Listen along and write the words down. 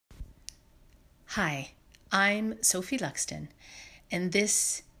Hi, I'm Sophie Luxton, and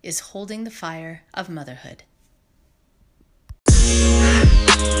this is Holding the Fire of Motherhood.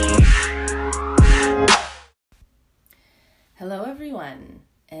 Hello, everyone,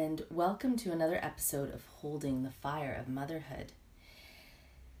 and welcome to another episode of Holding the Fire of Motherhood.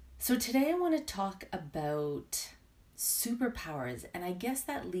 So today I want to talk about superpowers, and I guess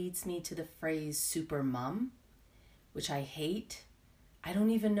that leads me to the phrase super mom, which I hate. I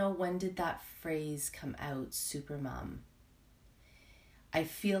don't even know when did that phrase come out, super mom. I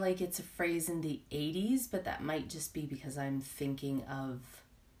feel like it's a phrase in the 80s, but that might just be because I'm thinking of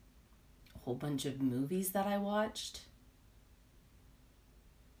a whole bunch of movies that I watched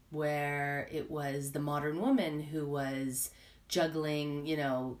where it was the modern woman who was juggling,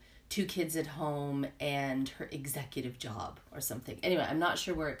 two kids at home and her executive job or something. Anyway, I'm not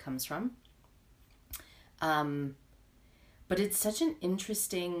sure where it comes from. But it's such an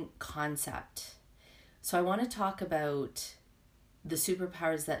interesting concept. So I want to talk about the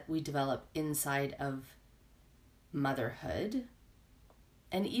superpowers that we develop inside of motherhood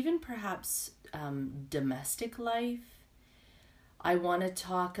and even perhaps domestic life. I want to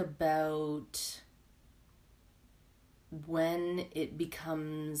talk about when it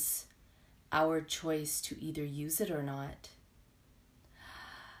becomes our choice to either use it or not.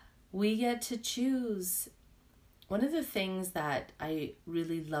 We get to choose. One of the things that I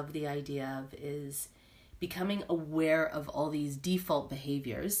really love the idea of is becoming aware of all these default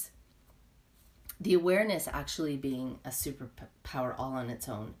behaviors. The awareness actually being a superpower all on its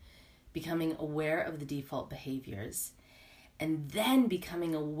own. Becoming aware of the default behaviors and then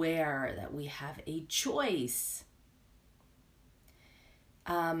becoming aware that we have a choice.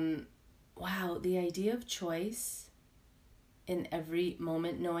 Wow, the idea of choice in every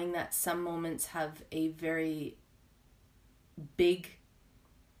moment, knowing that some moments have a very big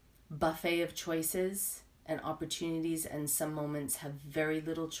buffet of choices and opportunities, and some moments have very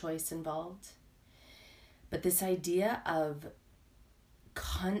little choice involved. But this idea of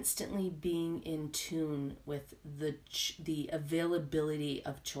constantly being in tune with the availability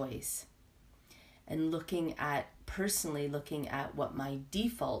of choice and personally looking at what my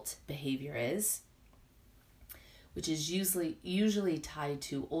default behavior is, which is usually tied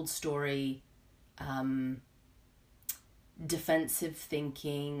to old story, defensive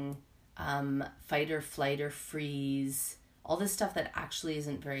thinking, fight or flight or freeze, all this stuff that actually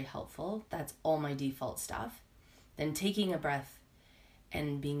isn't very helpful. That's all my default stuff. Then taking a breath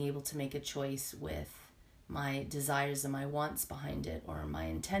and being able to make a choice with my desires and my wants behind it, or my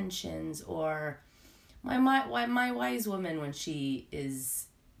intentions, or my wise woman when she is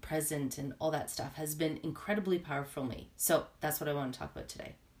present, and all that stuff has been incredibly powerful for me. So that's what I want to talk about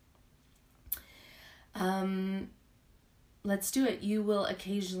today. Let's do it. You will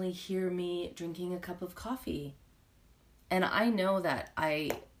occasionally hear me drinking a cup of coffee. And I know that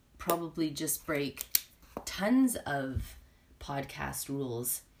I probably just break tons of podcast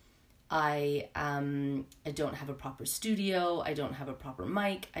rules. I don't have a proper studio. I don't have a proper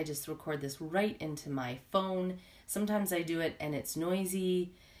mic. I just record this right into my phone. Sometimes I do it and it's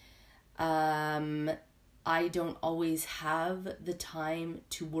noisy. I don't always have the time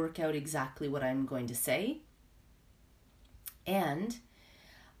to work out exactly what I'm going to say. And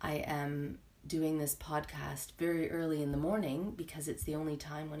I am doing this podcast very early in the morning because it's the only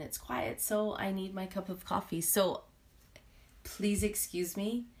time when it's quiet. So I need my cup of coffee. So please excuse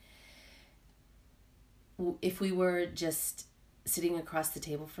me. If we were just sitting across the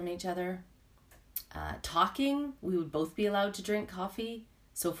table from each other, talking, we would both be allowed to drink coffee.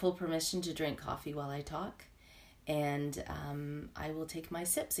 So full permission to drink coffee while I talk. And I will take my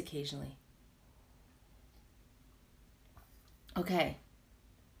sips occasionally. Okay.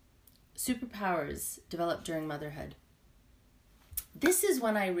 Superpowers developed during motherhood. This is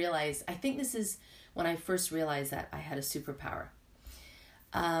when I first realized that I had a superpower.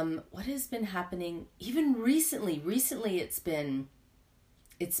 What has been happening even recently? Recently it's been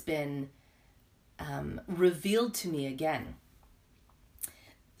revealed to me again.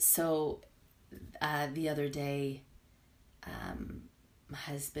 So the other day, my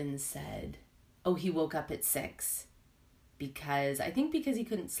husband said, he woke up at 6 because he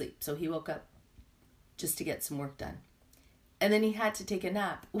couldn't sleep. So he woke up just to get some work done. And then he had to take a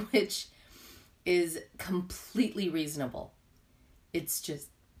nap, which is completely reasonable. It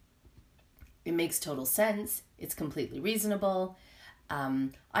makes total sense. It's completely reasonable.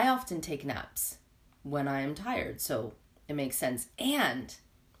 I often take naps when I am tired, so it makes sense. And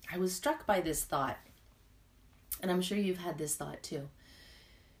I was struck by this thought, and I'm sure you've had this thought too,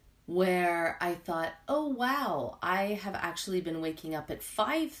 where I thought, oh wow, I have actually been waking up at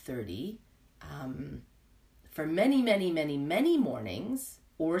 5:30 for many, many, many, many mornings,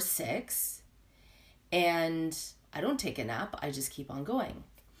 or 6, and I don't take a nap. I just keep on going.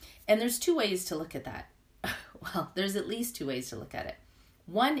 And there's 2 ways to look at that. Well, there's at least 2 ways to look at it.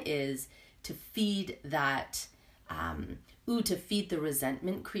 One is to feed that, to feed the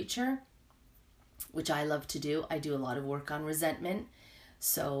resentment creature, which I love to do. I do a lot of work on resentment.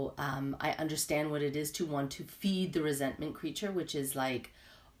 So I understand what it is to want to feed the resentment creature, which is like,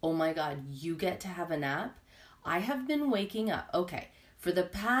 oh my God, you get to have a nap? I have been waking up. Okay, for the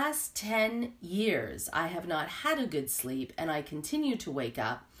past 10 years, I have not had a good sleep, and I continue to wake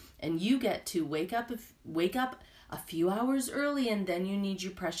up, and you get to wake up a few hours early, and then you need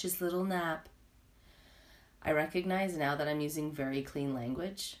your precious little nap. I recognize now that I'm using very clean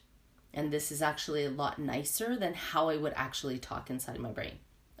language, and this is actually a lot nicer than how I would actually talk inside my brain.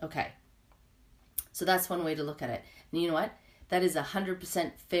 Okay, so that's one way to look at it. And you know what? That is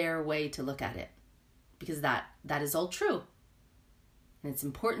 100% fair way to look at it, because that is all true. And it's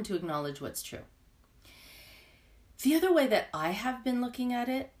important to acknowledge what's true. The other way that I have been looking at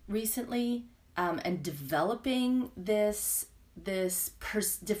it recently, and developing this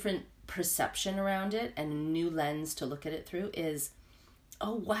different perception around it and a new lens to look at it through is,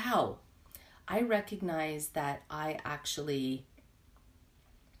 oh wow, I recognize that I actually,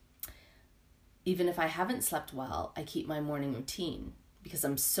 even if I haven't slept well, I keep my morning routine because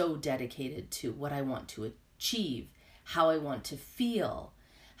I'm so dedicated to what I want to achieve, how I want to feel,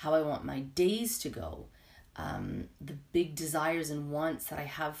 how I want my days to go, the big desires and wants that I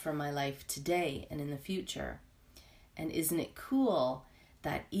have for my life today and in the future. And isn't it cool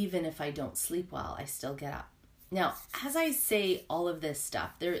that even if I don't sleep well, I still get up? Now, as I say all of this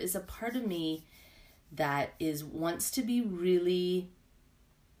stuff, there is a part of me that wants to be really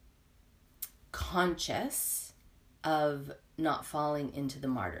conscious of not falling into the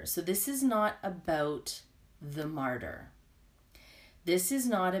martyr. So this is not about the martyr. This is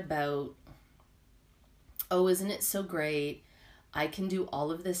not about, oh, isn't it so great? I can do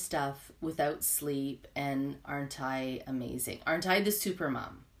all of this stuff without sleep, and aren't I amazing? Aren't I the super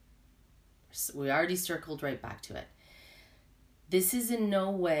mom? We already circled right back to it. This is in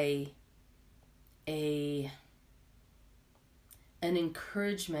no way an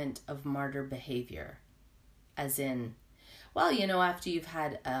encouragement of martyr behavior, as in, well, you know, after your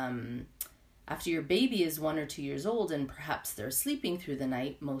baby is 1 or 2 years old and perhaps they're sleeping through the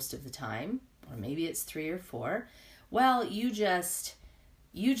night most of the time, or maybe it's 3 or 4, well, you just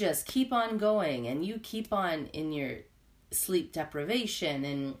keep on going, and you keep on in your sleep deprivation,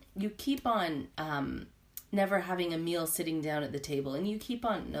 and you keep on never having a meal sitting down at the table, and you keep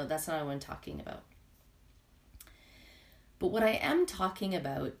on, no, that's not what I'm talking about. But what I am talking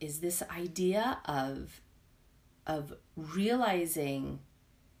about is this idea of realizing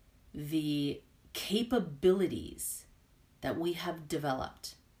the capabilities that we have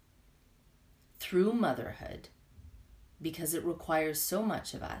developed through motherhood, because it requires so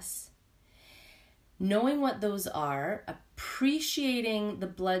much of us. Knowing what those are, appreciating the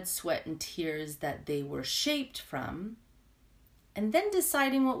blood, sweat, and tears that they were shaped from, and then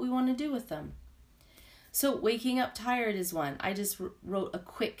deciding what we want to do with them. So waking up tired is one. I just wrote a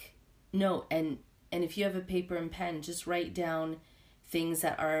quick note, and if you have a paper and pen, just write down things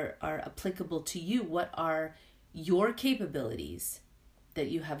that are applicable to you. What are your capabilities that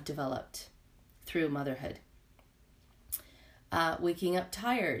you have developed through motherhood? Waking up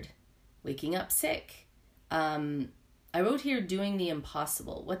tired, waking up sick. I wrote here doing the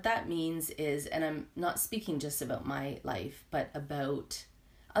impossible. What that means is, and I'm not speaking just about my life, but about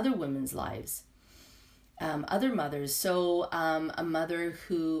other women's lives, other mothers. So a mother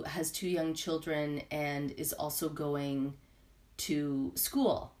who has 2 young children and is also going to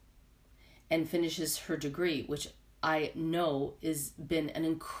school and finishes her degree, which I know has been an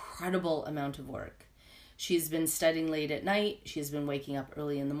incredible amount of work. She's been studying late at night, she has been waking up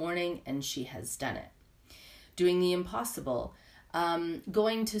early in the morning, and she has done it. Doing the impossible,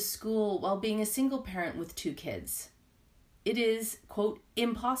 going to school while being a single parent with 2 kids. It is, quote,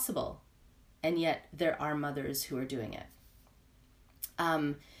 impossible, and yet there are mothers who are doing it.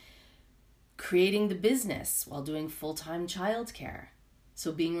 Creating the business while doing full-time childcare.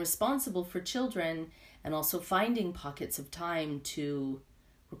 So being responsible for children and also finding pockets of time to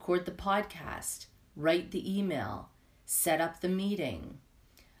record the podcast, write the email, set up the meeting,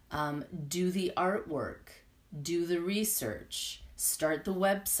 do the artwork, do the research, start the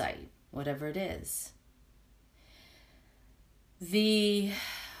website, whatever it is.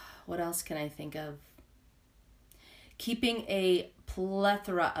 What else can I think of? Keeping a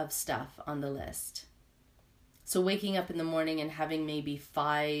plethora of stuff on the list. So waking up in the morning and having maybe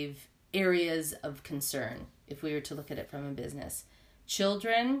 5 areas of concern if we were to look at it from a business.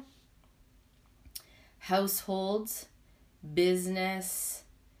 Children, households, business,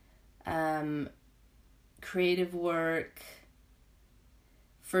 creative work.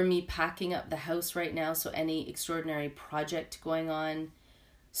 For me, packing up the house right now, so any extraordinary project going on,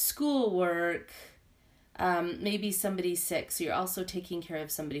 schoolwork, maybe somebody's sick, so you're also taking care of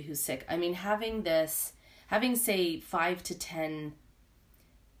somebody who's sick. I mean, having say 5 to 10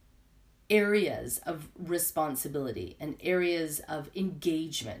 areas of responsibility and areas of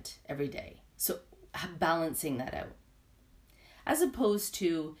engagement every day. So balancing that out. As opposed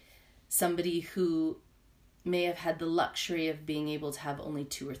to somebody who may have had the luxury of being able to have only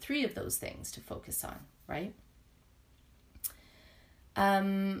 2 or 3 of those things to focus on, right?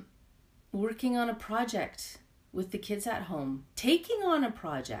 Working on a project with the kids at home, taking on a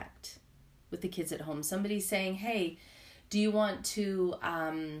project with the kids at home. Somebody saying, hey, do you want to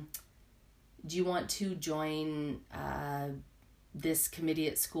join this committee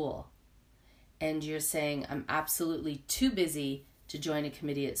at school? And you're saying, I'm absolutely too busy to join a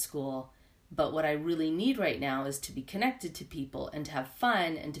committee at school, but what I really need right now is to be connected to people and to have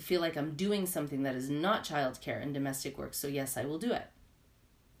fun and to feel like I'm doing something that is not childcare and domestic work. So yes, I will do it.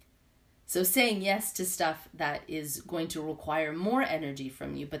 So saying yes to stuff that is going to require more energy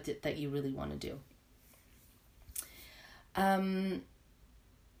from you, but that you really want to do. I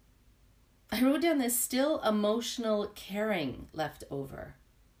wrote down this still emotional caring left over.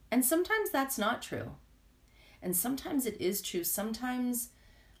 And sometimes that's not true. And sometimes it is true. Sometimes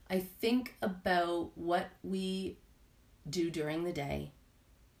I think about what we do during the day,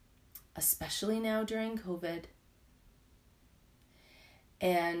 especially now during COVID.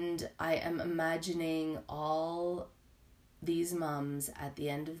 And I am imagining all these moms at the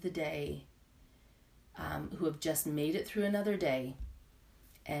end of the day who have just made it through another day.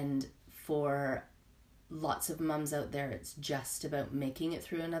 And for lots of moms out there, it's just about making it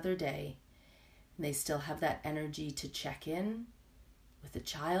through another day. And they still have that energy to check in with a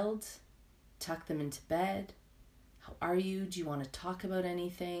child, tuck them into bed. How are you? Do you want to talk about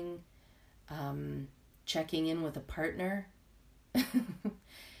anything? Checking in with a partner,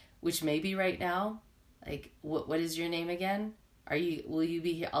 which maybe right now, like, what is your name again? Will you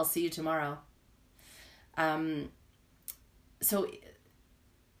be here? I'll see you tomorrow. So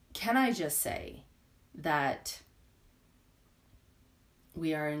can I just say that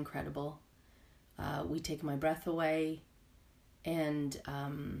we are incredible. We take my breath away, and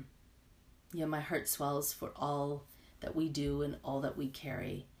my heart swells for all that we do and all that we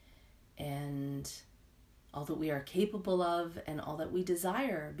carry and all that we are capable of and all that we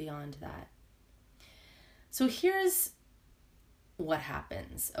desire beyond that. So here's what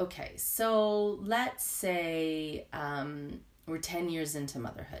happens. Okay, so let's say we're 10 years into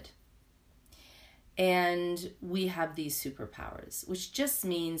motherhood. And we have these superpowers, which just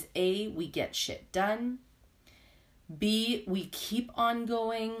means A, we get shit done. B, we keep on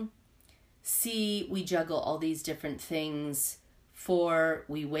going. C, we juggle all these different things. 4,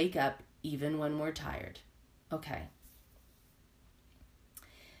 we wake up even when we're tired. Okay.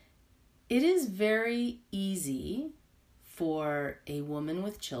 It is very easy for a woman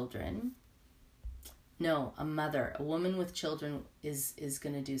with children. No, a woman with children is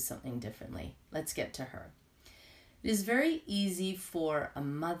going to do something differently. Let's get to her. It is very easy for a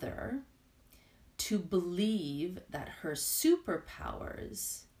mother to believe that her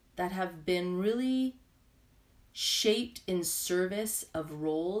superpowers that have been really shaped in service of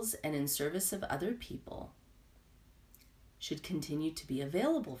roles and in service of other people should continue to be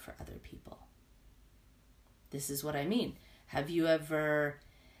available for other people. This is what I mean. Have you ever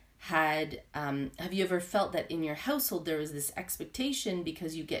felt that in your household there was this expectation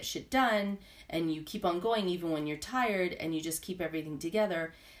because you get shit done and you keep on going even when you're tired and you just keep everything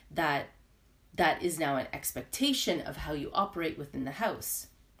together, that is now an expectation of how you operate within the house?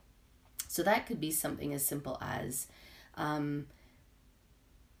 So that could be something as simple as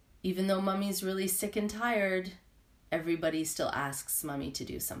even though mommy's really sick and tired, everybody still asks mommy to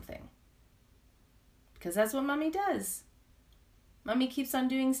do something. Because that's what mommy does. Mommy keeps on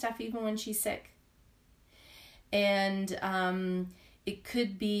doing stuff even when she's sick. And it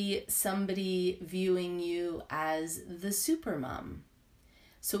could be somebody viewing you as the super mom.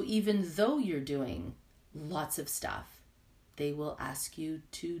 So even though you're doing lots of stuff, they will ask you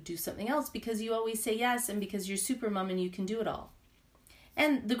to do something else because you always say yes and because you're super mom and you can do it all.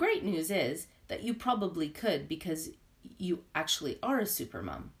 And the great news is that you probably could because you actually are a super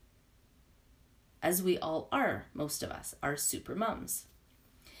mom. As we all are, most of us are super moms.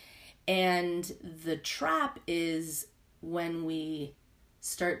 And the trap is when we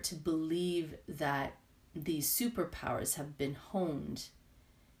start to believe that these superpowers have been honed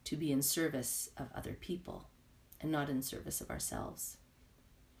to be in service of other people and not in service of ourselves.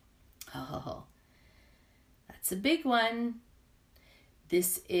 Oh, that's a big one.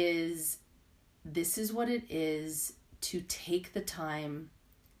 This is what it is to take the time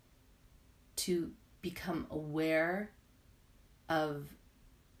to become aware of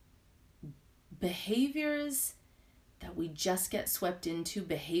behaviors that we just get swept into,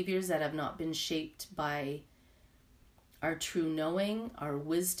 behaviors that have not been shaped by our true knowing, our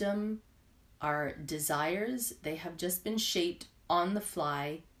wisdom, our desires. They have just been shaped on the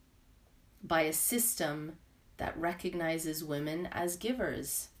fly by a system that recognizes women as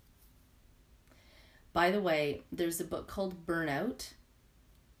givers. By the way, there's a book called Burnout.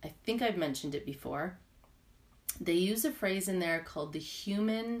 I think I've mentioned it before. They use a phrase in there called the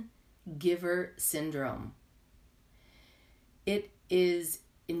human giver syndrome. It is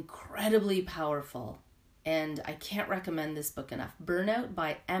incredibly powerful, and I can't recommend this book enough. Burnout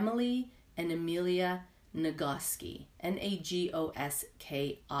by Emily and Amelia Nagoski,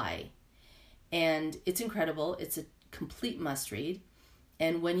 Nagoski. And it's incredible. It's a complete must-read.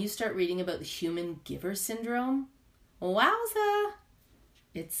 And when you start reading about the human giver syndrome, wowza,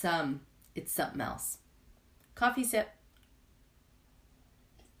 it's something else. Coffee sip.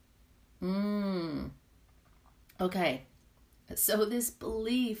 Okay. So this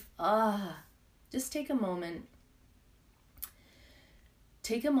belief, just take a moment.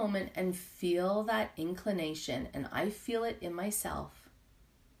 Take a moment and feel that inclination, and I feel it in myself,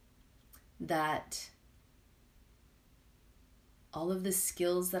 that all of the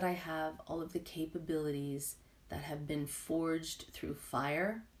skills that I have, all of the capabilities that have been forged through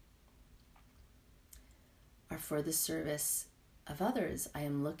fire are for the service of others. I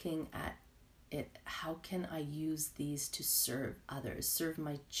am looking at it. How can I use these to serve others? Serve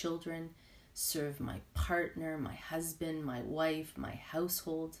my children, serve my partner, my husband, my wife, my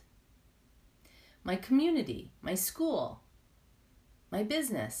household, my community, my school, my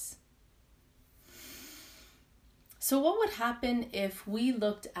business. So what would happen if we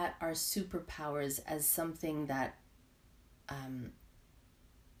looked at our superpowers as something that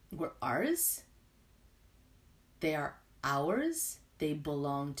were ours? They are ours, they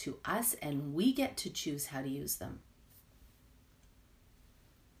belong to us, and we get to choose how to use them.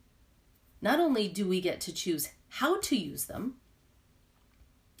 Not only do we get to choose how to use them,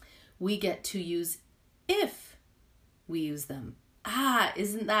 we get to use if we use them.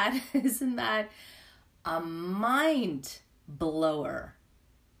 Isn't that a mind blower?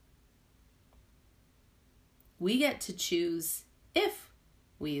 We get to choose if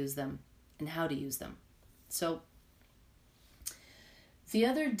we use them and how to use them. So the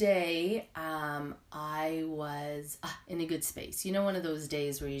other day, I was in a good space. You know, one of those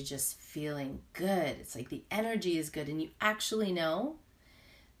days where you're just feeling good. It's like the energy is good and you actually know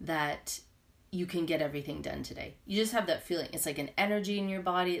that you can get everything done today. You just have that feeling. It's like an energy in your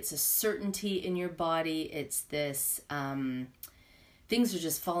body. It's a certainty in your body. It's this, things are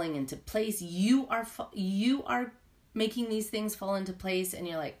just falling into place. You are making these things fall into place and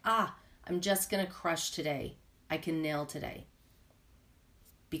you're like, I'm just going to crush today. I can nail today.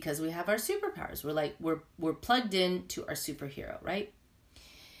 Because we have our superpowers. We're plugged in to our superhero, right?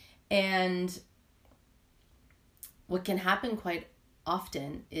 And what can happen quite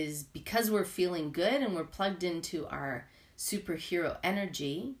often is because we're feeling good and we're plugged into our superhero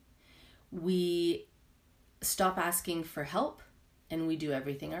energy, we stop asking for help and we do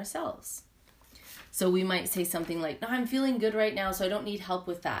everything ourselves. So we might say something like, no, I'm feeling good right now, so I don't need help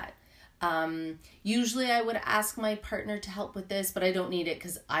with that. Usually I would ask my partner to help with this, but I don't need it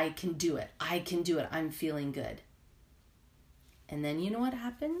because I can do it. I'm feeling good. And then you know what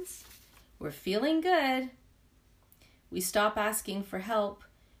happens? We're feeling good. We stop asking for help.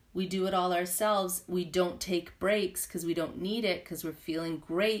 We do it all ourselves. We don't take breaks because we don't need it because we're feeling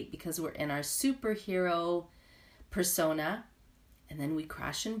great because we're in our superhero persona. And then we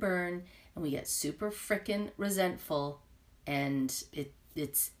crash and burn and we get super frickin' resentful and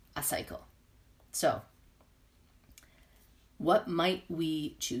it's a cycle. So, what might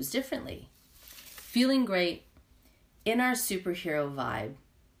we choose differently? Feeling great, in our superhero vibe,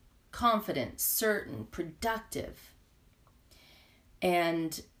 confident, certain, productive,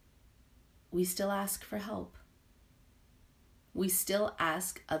 and we still ask for help. We still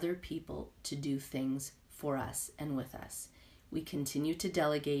ask other people to do things for us and with us. We continue to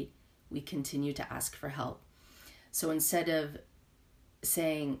delegate, we continue to ask for help. So instead of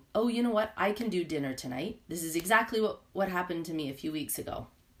saying, oh, you know what, I can do dinner tonight. This is exactly what happened to me a few weeks ago.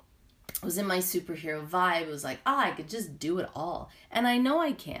 was in my superhero vibe. It was like, I could just do it all. And I know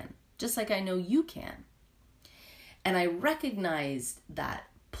I can, just like I know you can. And I recognized that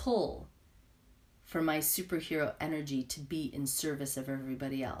pull for my superhero energy to be in service of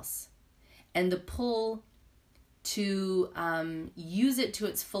everybody else. And the pull to use it to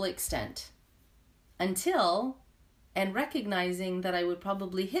its full extent until, and recognizing that I would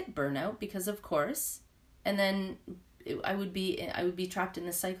probably hit burnout because of course, and then I would be trapped in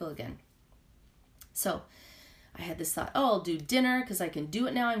this cycle again. So I had this thought, I'll do dinner because I can do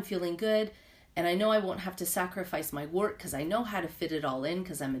it now. I'm feeling good. And I know I won't have to sacrifice my work because I know how to fit it all in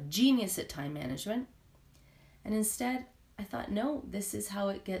because I'm a genius at time management. And instead, I thought, no, this is how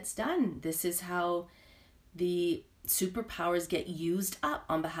it gets done. This is how the superpowers get used up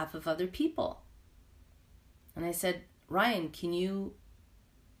on behalf of other people. And I said, Ryan, can you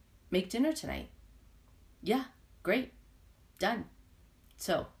make dinner tonight? Yeah, great. Done.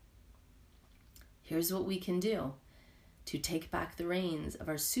 So here's what we can do to take back the reins of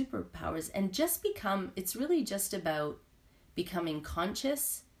our superpowers and just become, it's really just about becoming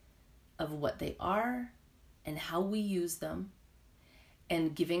conscious of what they are and how we use them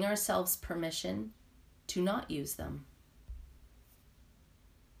and giving ourselves permission to not use them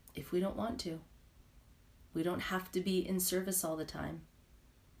if we don't want to. We don't have to be in service all the time.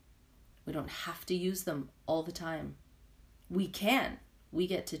 We don't have to use them all the time. We can. We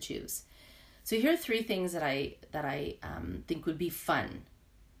get to choose. So here are 3 things that I think would be fun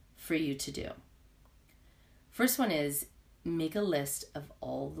for you to do. First one is make a list of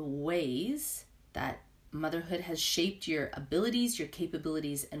all the ways that motherhood has shaped your abilities, your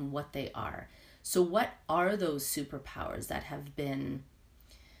capabilities, and what they are. So what are those superpowers that have been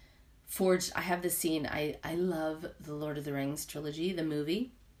forged? I have this scene. I love the Lord of the Rings trilogy, the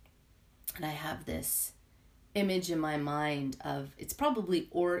movie. And I have this image in my mind of, it's probably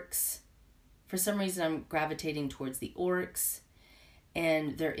orcs. For some reason, I'm gravitating towards the orcs,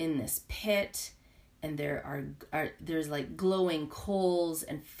 and they're in this pit, and there's like glowing coals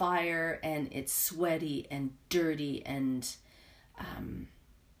and fire, and it's sweaty and dirty and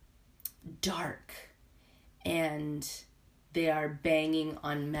dark, and they are banging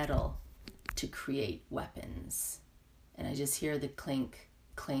on metal to create weapons. And I just hear the clink,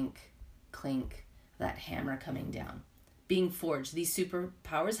 clink, clink, that hammer coming down. Being forged. These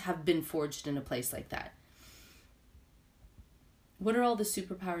superpowers have been forged in a place like that. What are all the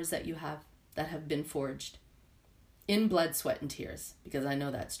superpowers that you have that have been forged? In blood, sweat, and tears, because I know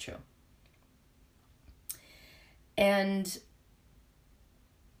that's true. And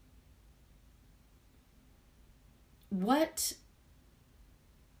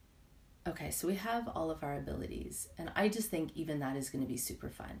okay, so we have all of our abilities, and I just think even that is going to be super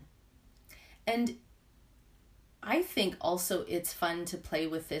fun. And I think also it's fun to play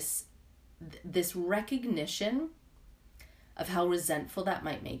with this recognition of how resentful that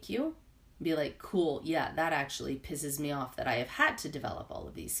might make you. Be like, cool, yeah, that actually pisses me off that I have had to develop all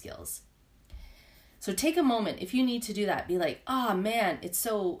of these skills. So take a moment, if you need to do that, be like, oh man, it's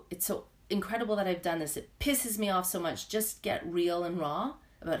so incredible that I've done this. It pisses me off so much. Just get real and raw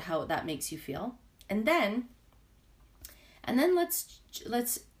about how that makes you feel. And then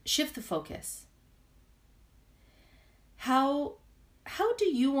let's shift the focus. How do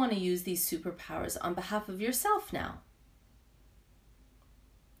you want to use these superpowers on behalf of yourself now?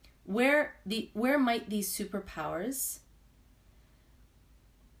 Where might these superpowers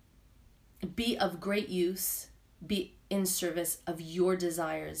be of great use, be in service of your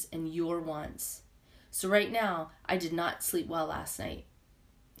desires and your wants? So right now, I did not sleep well last night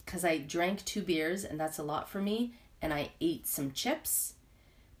because I drank 2 beers, and that's a lot for me, and I ate some chips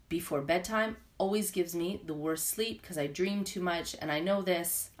before bedtime. Always gives me the worst sleep because I dream too much, and I know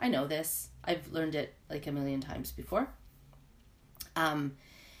this. I've learned it like a million times before.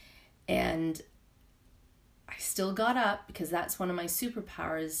 And I still got up because that's one of my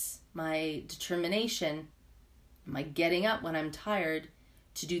superpowers, my determination, my getting up when I'm tired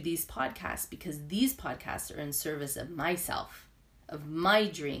to do these podcasts, because these podcasts are in service of myself, of my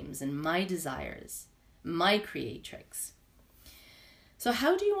dreams and my desires, my creatrix. So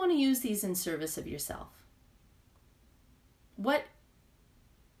how do you want to use these in service of yourself? What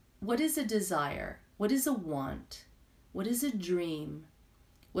is a desire? What is a want? What is a dream?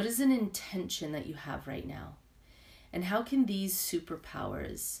 What is an intention that you have right now? And how can these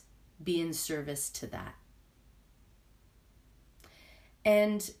superpowers be in service to that?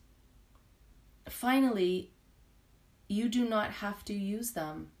 And finally, you do not have to use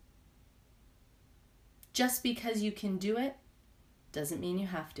them. Just because you can do it doesn't mean you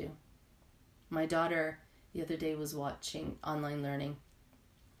have to. My daughter the other day was watching online learning,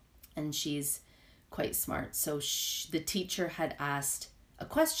 and she's quite smart. So the teacher had asked a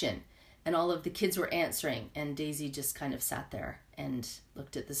question, and all of the kids were answering, and Daisy just kind of sat there and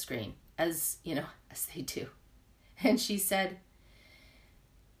looked at the screen, as they do. And she said,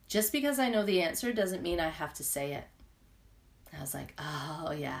 "Just because I know the answer doesn't mean I have to say it." I was like,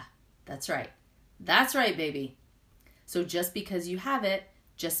 oh yeah, that's right. That's right, baby. So just because you have it,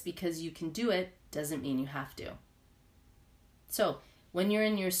 just because you can do it, doesn't mean you have to. So when you're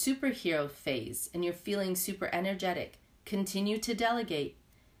in your superhero phase and you're feeling super energetic, continue to delegate,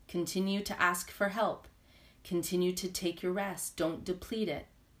 continue to ask for help, continue to take your rest. Don't deplete it.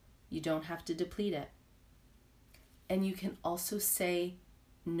 You don't have to deplete it. And you can also say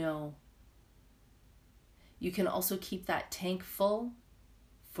no. You can also keep that tank full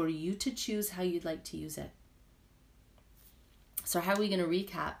for you to choose how you'd like to use it. So how are we going to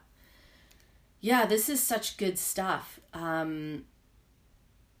recap? Yeah, this is such good stuff.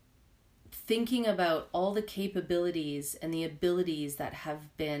 Thinking about all the capabilities and the abilities that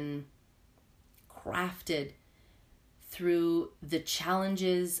have been crafted through the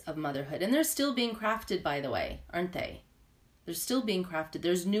challenges of motherhood. And they're still being crafted, by the way, aren't they? They're still being crafted.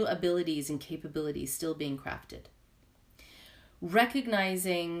 There's new abilities and capabilities still being crafted.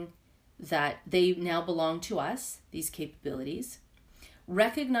 Recognizing that they now belong to us, these capabilities.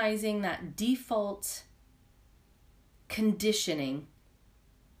 Recognizing that default conditioning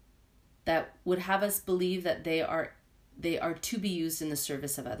that would have us believe that they are to be used in the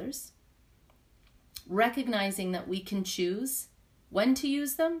service of others. Recognizing that we can choose when to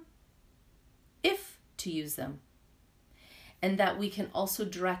use them, if to use them, and that we can also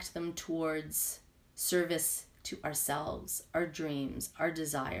direct them towards service to ourselves, our dreams, our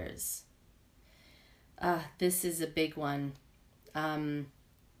desires. This is a big one.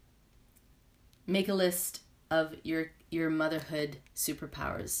 Make a list of your motherhood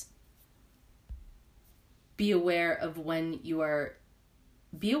superpowers. Be aware of when you are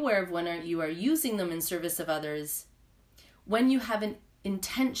using them in service of others, when you haven't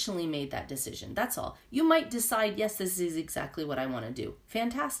intentionally made that decision. That's all. You might decide, yes, this is exactly what I want to do.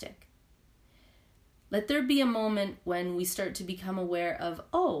 Fantastic. Let there be a moment when we start to become aware of,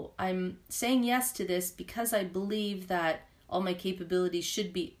 oh, I'm saying yes to this because I believe that all my capabilities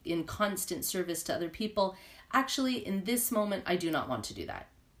should be in constant service to other people. Actually, in this moment, I do not want to do that.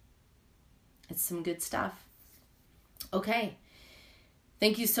 It's some good stuff. Okay.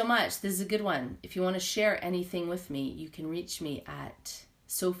 Thank you so much. This is a good one. If you want to share anything with me, you can reach me at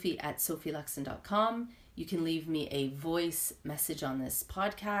sophie@sophieluxon.com. You can leave me a voice message on this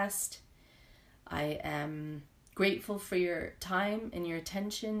podcast. I am grateful for your time and your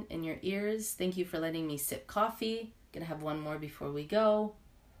attention and your ears. Thank you for letting me sip coffee. I'm going to have one more before we go.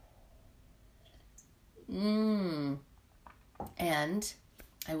 And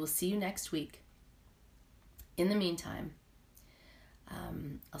I will see you next week. In the meantime,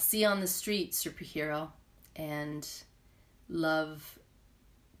 I'll see you on the street, superhero, and love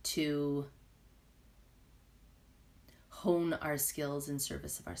to hone our skills in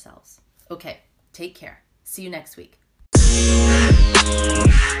service of ourselves. Okay, take care. See you next week.